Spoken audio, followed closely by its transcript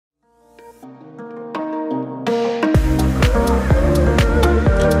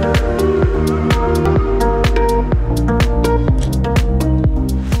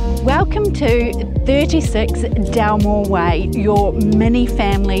to 36 Dalmore Way, your mini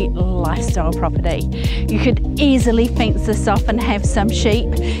family lifestyle property. You could easily fence this off and have some sheep,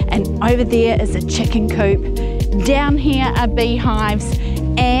 and over there is a chicken coop. Down here are beehives,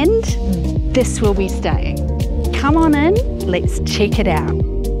 and this will be staying. Come on in, let's check it out.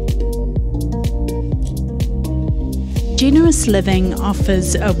 Generous living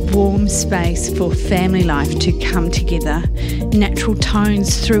offers a warm space for family life to come together. Natural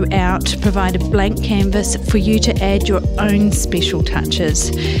tones throughout provide a blank canvas for you to add your own special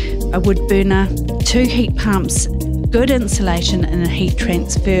touches. A wood burner, 2 heat pumps, good insulation and a heat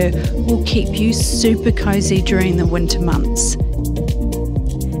transfer will keep you super cosy during the winter months.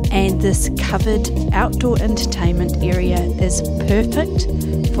 And this covered outdoor entertainment area is perfect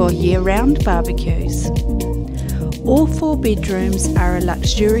for year-round barbecues. All 4 bedrooms are a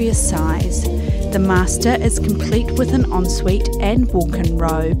luxurious size. The master is complete with an ensuite and walk-in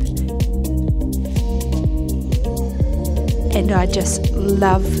robe. And I just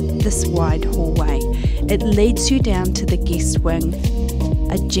love this wide hallway. It leads you down to the guest wing,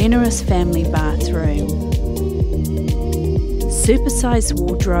 a generous family bathroom, supersized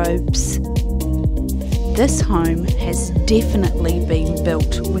wardrobes. This home has definitely been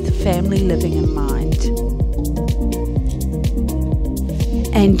built with family living in mind.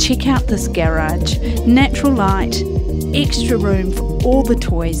 And check out this garage, natural light, extra room for all the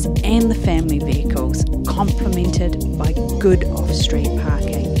toys and the family vehicles, complemented by good off-street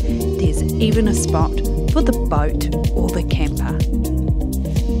parking. There's even a spot for the boat or the camper.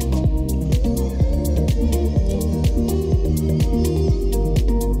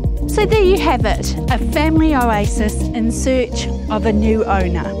 So there you have it, a family oasis in search of a new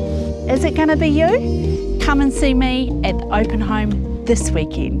owner. Is it going to be you? Come and see me at the open home this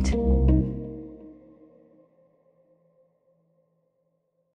weekend.